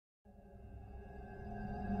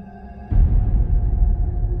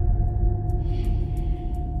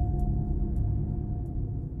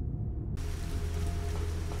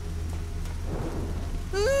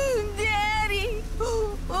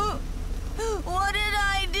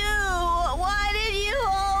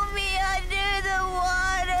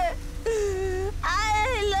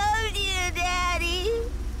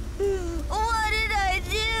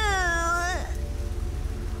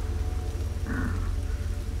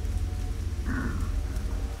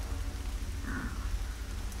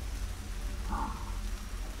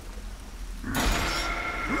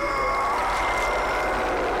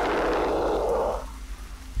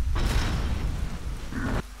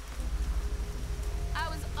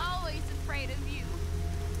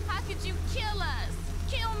watch you kill us.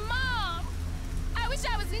 Kill Mom. I wish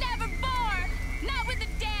I was never born. Not with a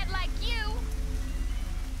dad like you.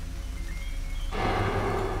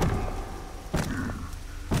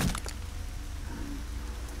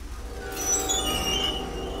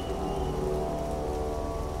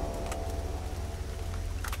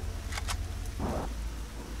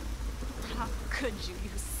 How could you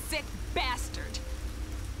sick bastard?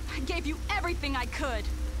 I gave you everything I could.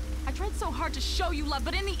 I tried so hard to show you love,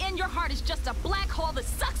 but in the end your heart is just a black hole that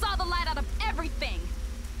sucks all the light out of everything.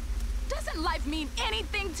 Doesn't life mean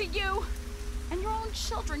anything to you? And your own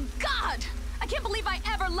children, God! I can't believe I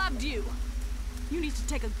ever loved you. You need to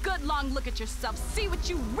take a good long look at yourself, see what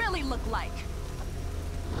you really look like.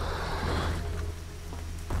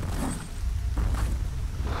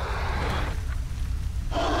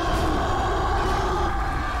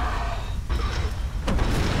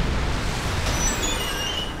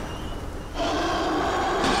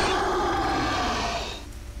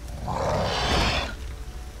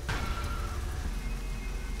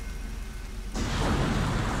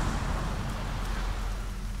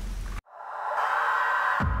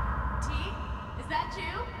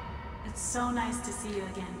 It's so nice to see you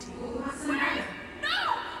again, T. What's the matter? No!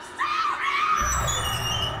 Stop it!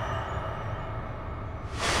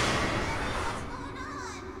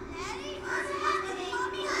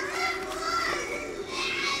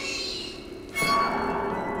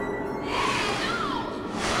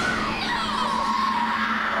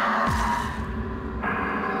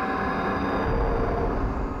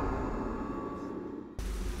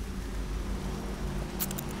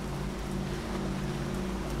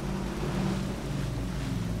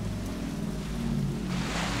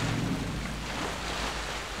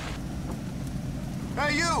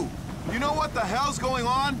 Hey, you! You know what the hell's going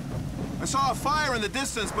on? I saw a fire in the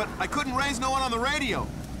distance, but I couldn't raise no one on the radio.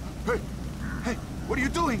 Hey, hey, what are you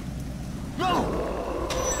doing? No!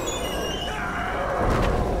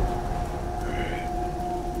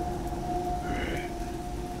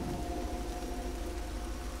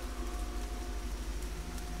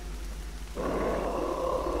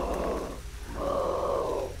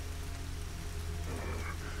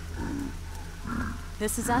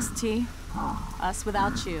 This is us, T. Us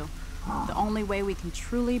without you. The only way we can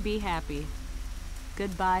truly be happy.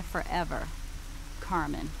 Goodbye forever.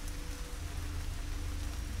 Carmen.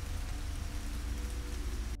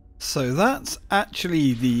 So that's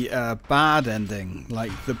actually the bad ending,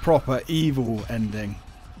 like the proper evil ending.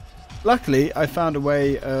 Luckily, I found a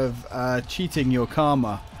way of cheating your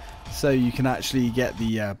karma so you can actually get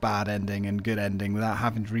the bad ending and good ending without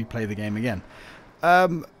having to replay the game again.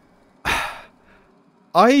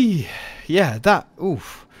 Yeah, that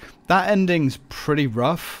ending's pretty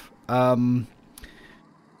rough. You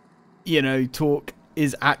know, Torque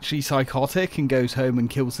is actually psychotic and goes home and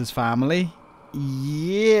kills his family.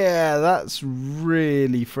 Yeah, that's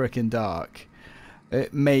really freaking dark.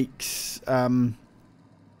 It makes,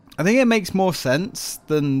 I think it makes more sense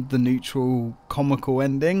than the neutral comical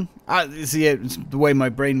ending. See, it's the way my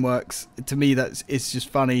brain works. To me, it's just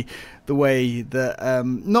funny the way that,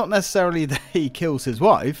 not necessarily that he kills his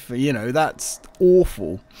wife. You know, that's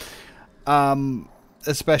awful.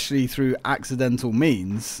 Especially through accidental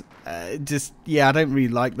means. Just, yeah, I don't really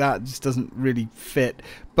like that. It just doesn't really fit.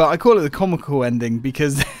 But I call it the comical ending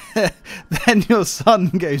because then your son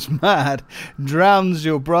goes mad, drowns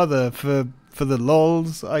your brother for the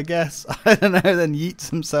lols, I guess. I don't know, then yeets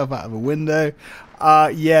himself out of a window.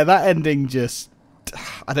 Yeah, that ending just,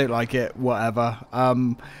 I don't like it, whatever.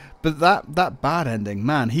 But that bad ending,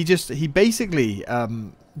 man, he basically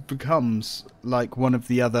becomes like one of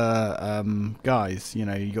the other guys. You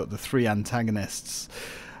know, you got the three antagonists.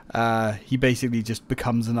 He basically just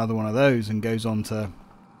becomes another one of those and goes on to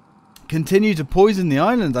continue to poison the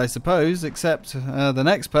island, I suppose, except the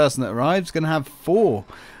next person that arrives is going to have 4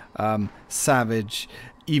 savage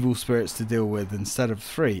evil spirits to deal with instead of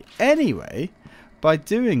 3. Anyway, by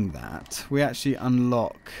doing that, we actually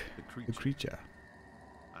unlock the creature.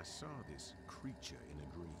 I saw this creature in a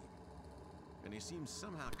dream, and it seems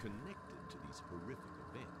somehow connected to these horrific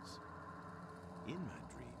events. In my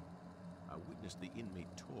dream, I witnessed the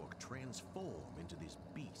inmate Torque transform into this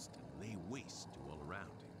beast and lay waste to all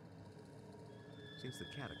around him. Since the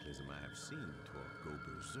cataclysm, I have seen Torque go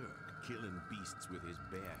berserk, killing beasts with his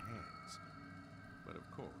bare hands. But of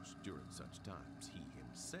course, during such times, he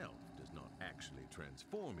himself does not actually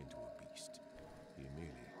transform into a beast. He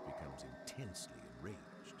merely becomes intensely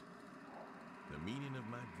enraged. The meaning of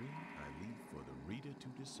my dream, I leave for the reader to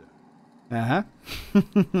discern.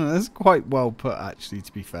 That's quite well put, actually,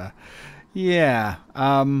 to be fair. Yeah.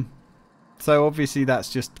 So obviously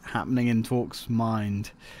that's just happening in Torque's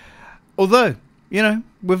mind. Although, you know,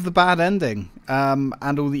 with the bad ending,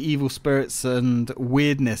 and all the evil spirits and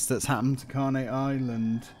weirdness that's happened to Carnate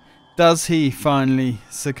Island, does he finally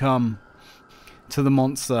succumb to the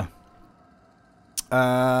monster?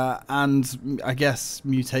 And I guess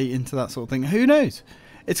mutate into that sort of thing. Who knows?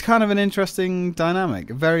 It's kind of an interesting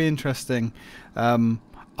dynamic, a very interesting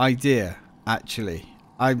idea, actually.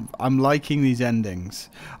 I'm liking these endings.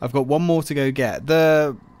 I've got one more to go get.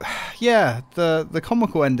 The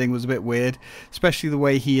comical ending was a bit weird, especially the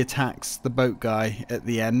way he attacks the boat guy at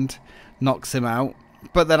the end, knocks him out.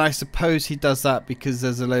 But then I suppose he does that because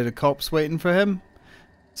there's a load of cops waiting for him.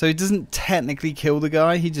 So he doesn't technically kill the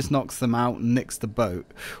guy, he just knocks them out and nicks the boat.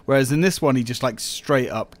 Whereas in this one, he just like straight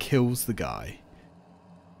up kills the guy.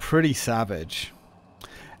 Pretty savage.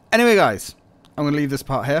 Anyway, guys, I'm going to leave this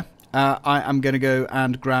part here. I am going to go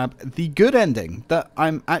and grab the good ending that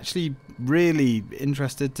I'm actually really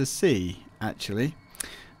interested to see, actually.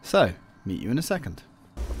 So, meet you in a second.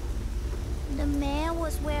 The man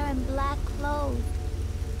was wearing black clothes.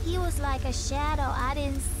 He was like a shadow. I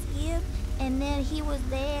didn't see him, and then he was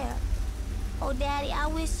there. Oh, Daddy, I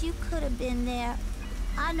wish you could have been there.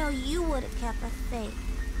 I know you would have kept us safe.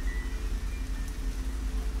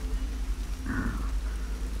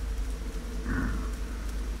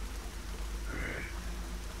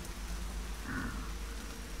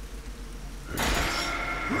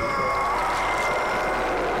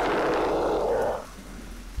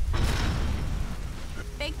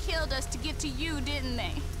 They killed us to get to you, didn't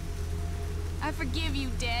they? I forgive you,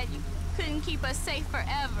 Dad. You couldn't keep us safe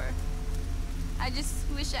forever. I just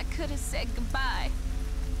wish I could have said goodbye.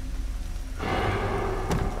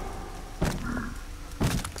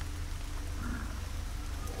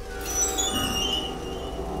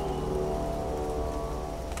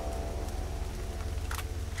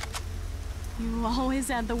 You always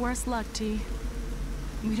had the worst luck, T.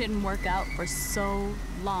 We didn't work out for so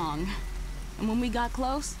long. And when we got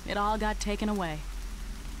close, it all got taken away.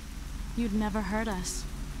 You'd never hurt us.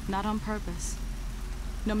 Not on purpose.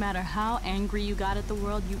 No matter how angry you got at the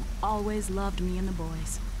world, you always loved me and the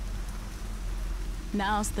boys.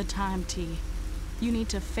 Now's the time, T. You need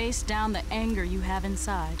to face down the anger you have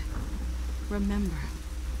inside. Remember,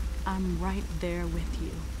 I'm right there with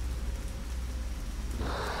you.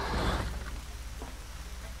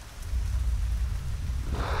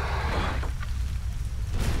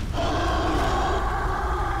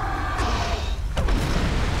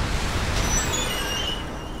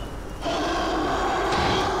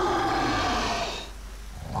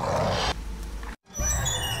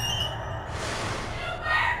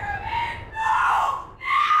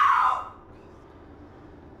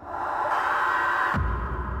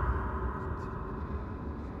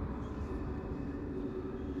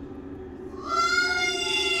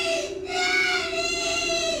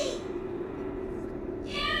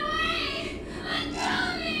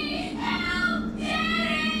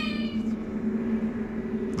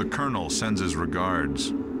 The Colonel sends his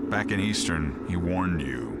regards. Back in Eastern, he warned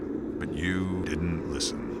you, but you didn't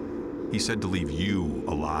listen. He said to leave you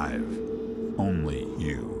alive. Only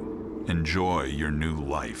you. Enjoy your new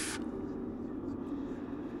life.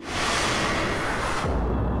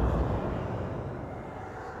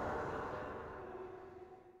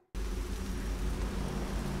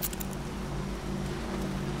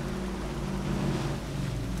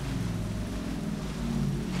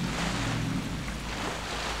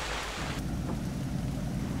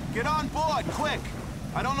 Get on board, quick!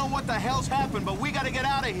 I don't know what the hell's happened, but we gotta get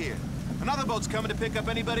out of here. Another boat's coming to pick up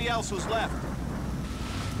anybody else who's left.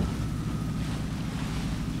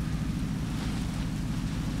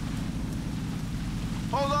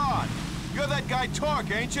 Hold on! You're that guy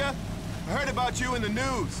Torque, ain't you? I heard about you in the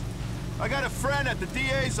news. I got a friend at the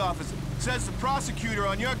DA's office. Says the prosecutor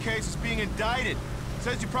on your case is being indicted.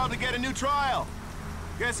 Says you probably get a new trial.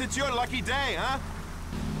 Guess it's your lucky day, huh?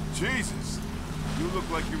 Jesus. You look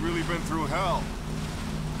like you've really been through hell.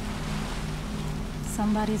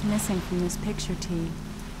 Somebody's missing from this picture, T.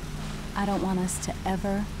 I don't want us to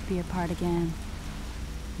ever be apart again.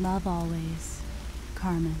 Love always,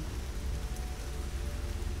 Carmen.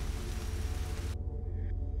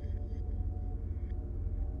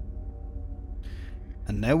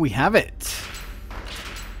 And there we have it.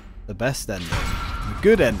 The best ending. The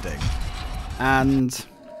good ending. And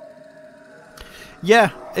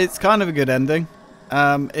yeah, it's kind of a good ending.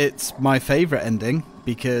 It's my favourite ending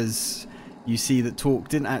because you see that Torque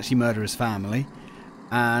didn't actually murder his family,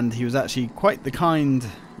 and he was actually quite the kind,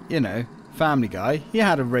 you know, family guy. He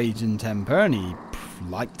had a raging temper and he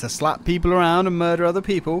liked to slap people around and murder other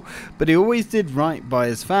people, but he always did right by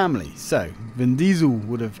his family. So Vin Diesel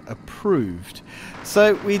would have approved.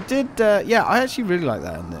 So we did, yeah, I actually really like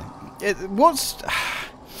that ending.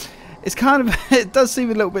 It's kind of, it does seem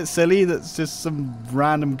a little bit silly that it's just some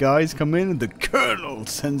random guys come in and the Colonel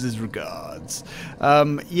sends his regards.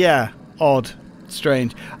 Yeah, odd.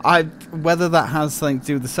 Strange. Whether that has something to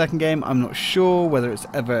do with the second game, I'm not sure. Whether it's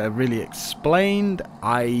ever really explained,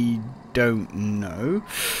 I don't know.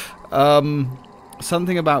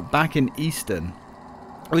 Something about back in Eastern,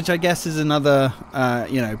 which I guess is another,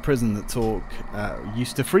 prison that Torque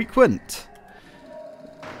used to frequent.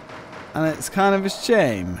 And it's kind of a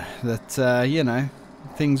shame that,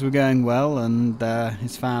 things were going well and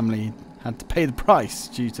his family had to pay the price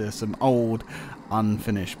due to some old,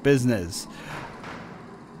 unfinished business.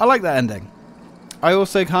 I like that ending. I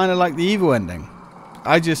also kind of like the evil ending.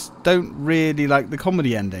 I just don't really like the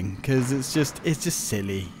comedy ending because it's just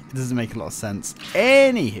silly. It doesn't make a lot of sense.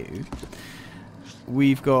 Anywho,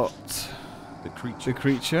 we've got the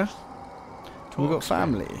creature. We've got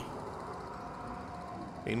family.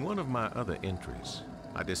 In one of my other entries,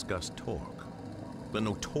 I discussed Torque, the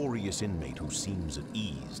notorious inmate who seems at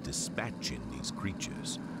ease dispatching these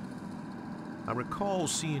creatures. I recall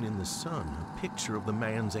seeing in the sun a picture of the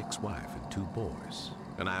man's ex-wife and 2 boys,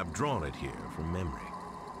 and I have drawn it here from memory.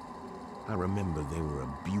 I remember they were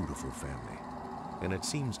a beautiful family, and it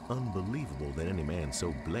seems unbelievable that any man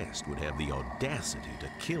so blessed would have the audacity to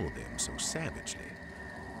kill them so savagely.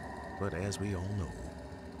 But as we all know,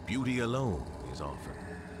 beauty alone is often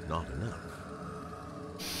not enough.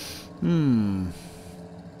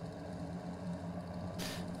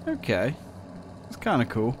 Okay. It's kind of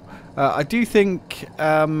cool. I do think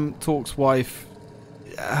Torque's wife,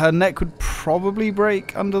 her neck would probably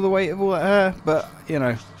break under the weight of all that hair, but,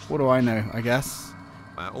 what do I know, I guess.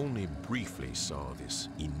 I only briefly saw this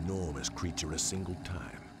enormous creature a single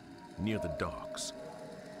time, near the docks.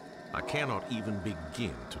 I cannot even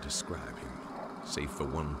begin to describe him, save for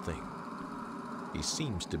one thing. He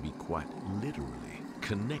seems to be quite literally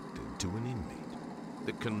connected to an inmate,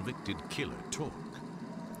 the convicted killer Torque.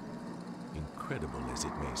 Incredible as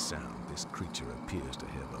it may sound, this creature appears to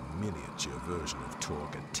have a miniature version of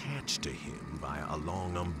Torque attached to him via a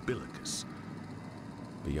long umbilicus.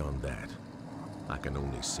 Beyond that, I can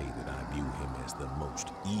only say that I view him as the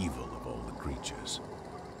most evil of all the creatures.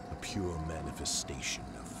 A pure manifestation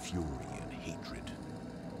of fury and hatred.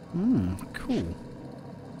 Cool.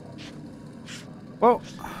 Well,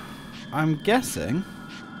 I'm guessing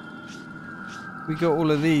we got all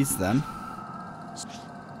of these then.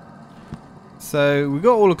 So we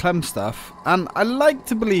got all of Clem's stuff, and I like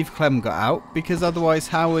to believe Clem got out, because otherwise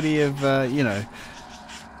how would he have,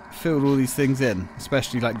 filled all these things in,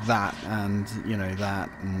 especially like that, and, that,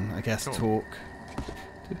 and I guess Torque.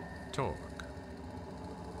 Torque.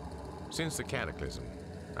 Since the Cataclysm,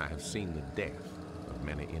 I have seen the death of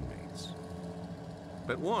many inmates.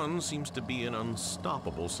 But one seems to be an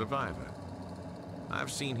unstoppable survivor.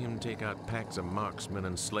 I've seen him take out packs of marksmen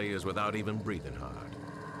and slayers without even breathing hard.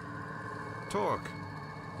 Torque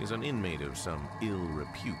is an inmate of some ill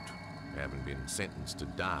repute, having been sentenced to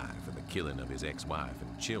die for the killing of his ex-wife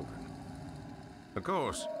and children. Of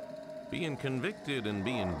course, being convicted and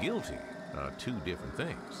being guilty are 2 different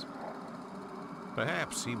things.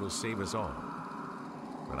 Perhaps he will save us all,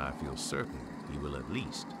 but I feel certain he will at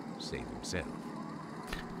least save himself.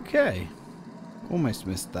 Okay. Almost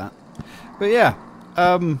missed that. But yeah,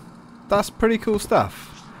 that's pretty cool stuff.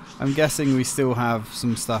 I'm guessing we still have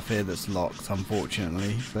some stuff here that's locked,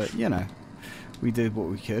 unfortunately. But, we did what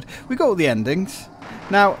we could. We got all the endings.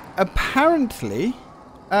 Now, apparently,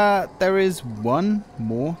 there is one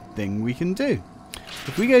more thing we can do.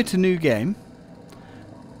 If we go to new game,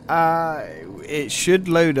 it should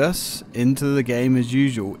load us into the game as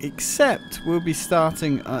usual, except we'll be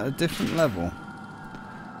starting at a different level.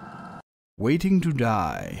 Waiting to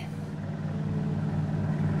die.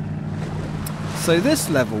 So this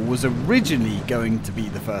level was originally going to be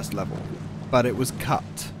the first level, but it was cut.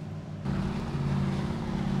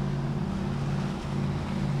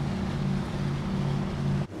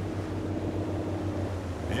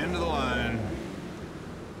 End of the line.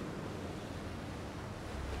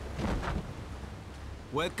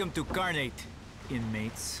 Welcome to Carnate,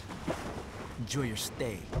 inmates. Enjoy your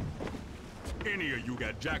stay. Any of you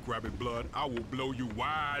got jackrabbit blood, I will blow you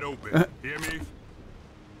wide open. Hear me?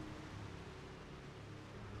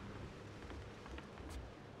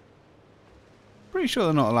 Pretty sure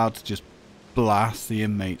they're not allowed to just blast the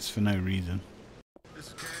inmates for no reason. This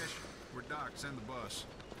is Cash. We're Doc. Send the bus.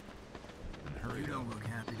 You don't look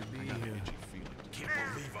happy to be here. Itchy feeling. can't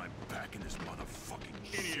believe I'm back in this motherfucking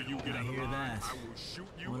shit. Any of you get I out of hear line, that. I will shoot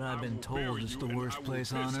you. What I've been I will told bury is you, the and worst I will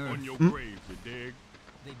place on piss earth. on your grave, you dig?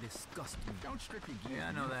 They disgust me. Don't strictly give Yeah,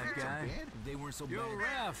 I know that guy. If they weren't so bad,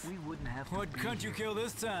 Ralph. we wouldn't have to What be cunt you here. kill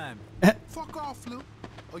this time? Fuck off, Luke,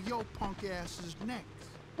 or your punk ass is next.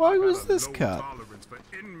 Why I got was a this low cut? tolerance for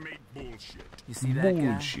inmate bullshit. You see that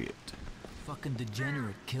guy? Bullshit. Fucking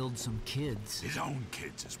degenerate killed some kids. His own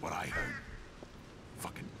kids is what I heard.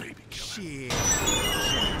 Fucking baby killer. Shit.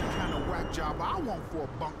 Shit ain't the kind of whack job I want for a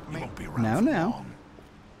bunk He mate. won't be around Now, for now. long.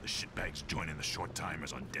 The shitbags joining the short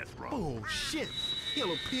timers on death row. Oh, shit.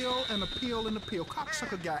 He'll appeal and appeal and appeal.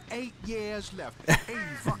 Cocksucker got 8 years left. 80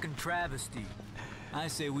 Fucking travesty. I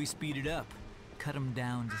say we speed it up. Cut him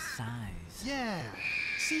down to size. Yeah.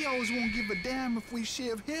 COs won't give a damn if we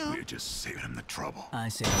shiv him. We're just saving him the trouble. I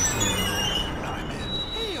say we kill him. I'm in.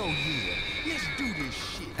 Hell yeah. Let's do this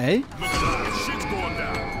shit. Eh? Look alive, shit's going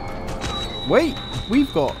down. Wait,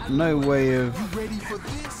 we've got no way of... You ready for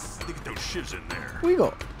this? Look at those shivs in there. We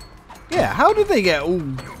got... Yeah, how did they get all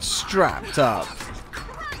strapped up?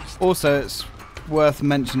 Also, it's worth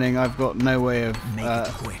mentioning I've got no way of... Make it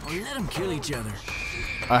quick. Let them kill each other.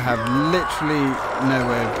 I have literally no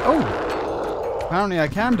way of... Oh! Apparently I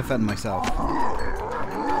can defend myself.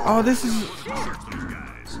 Oh, this is...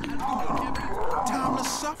 Time to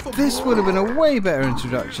suffer. This would have been a way better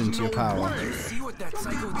introduction to your power. See what that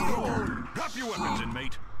psycho did? Drop your weapons,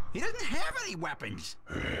 inmate. He doesn't have any weapons.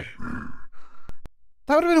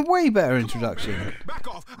 That would have been a way better introduction. Back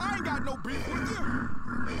off. I ain't got no beef with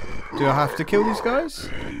you. Do I have to kill these guys?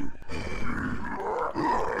 I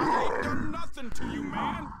ain't done nothing to you,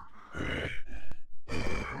 man.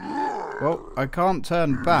 Well, I can't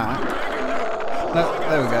turn back. No,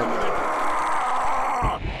 there we go.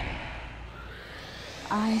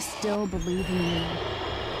 I still believe in you.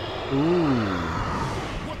 Ooh.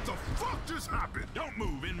 What the fuck just happened? Don't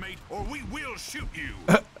move, inmate, or we will shoot you.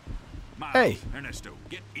 Miles, Hey. Ernesto,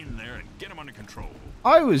 get in there and get him under control.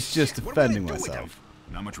 I was just What are we defending gonna do with myself.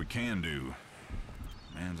 Not much we can do.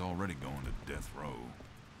 Man's already going to death row.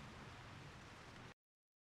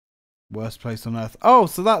 Worst place on earth. Oh,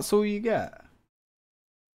 so that's all you get.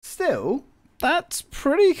 Still, that's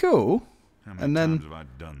pretty cool. How many And then- times have I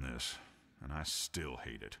done this? And I still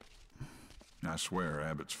hate it. I swear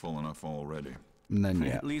Abbott's full enough already. And then,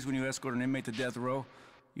 yeah. At least when you escort an inmate to death row,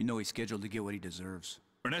 you know he's scheduled to get what he deserves.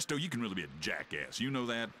 Ernesto, you can really be a jackass. You know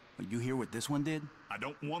that? But you hear what this one did? I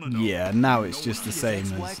don't want to know. Yeah, now it's No just the one- same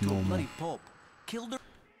Ex-wife as to a normal. bloody pulp. Killed her.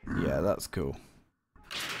 Yeah, that's cool.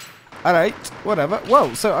 Alright, whatever.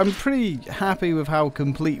 Well, so I'm pretty happy with how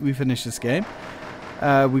complete we finished this game.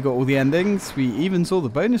 We got all the endings. We even saw the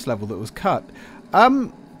bonus level that was cut.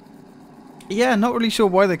 Yeah, not really sure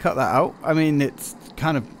why they cut that out. I mean, it's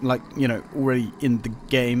kind of like, you know, already in the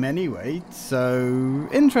game anyway. So,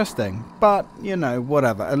 interesting. But, you know,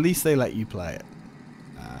 whatever. At least they let you play it.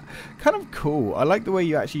 Kind of cool. I like the way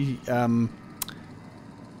you actually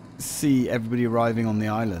see everybody arriving on the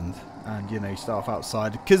island. And, you know, you start off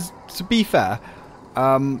outside. Because, to be fair,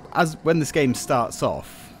 as when this game starts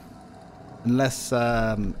off, unless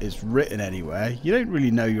it's written anywhere, you don't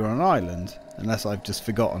really know you're on an island. Unless I've just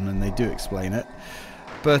forgotten and they do explain it.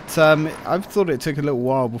 But I've thought it took a little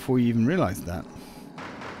while before you even realised that.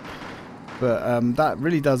 But that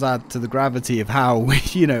really does add to the gravity of how,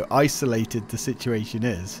 you know, isolated the situation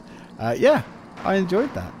is. Yeah, I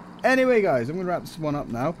enjoyed that. Anyway, guys, I'm going to wrap this one up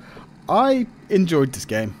now. I enjoyed this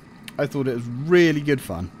game. I thought it was really good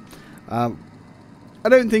fun. I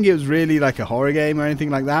don't think it was really like a horror game or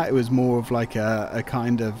anything like that. It was more of like a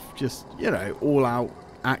kind of just, you know, all-out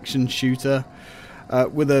action shooter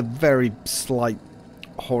with a very slight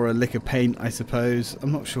horror lick of paint, I suppose.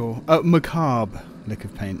 I'm not sure. Macabre lick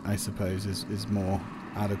of paint, I suppose, is more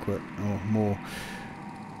adequate or more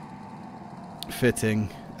fitting.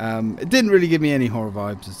 It didn't really give me any horror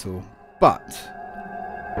vibes at all. But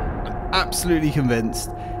I'm absolutely convinced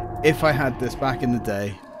if I had this back in the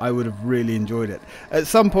day, I would have really enjoyed it. At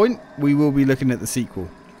some point, we will be looking at the sequel.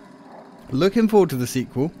 Looking forward to the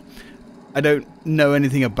sequel. I don't know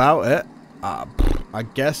anything about it. I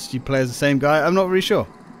guess you play as the same guy. I'm not really sure.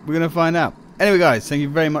 We're going to find out. Anyway, guys, thank you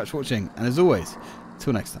very much for watching. And as always,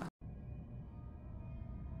 till next time.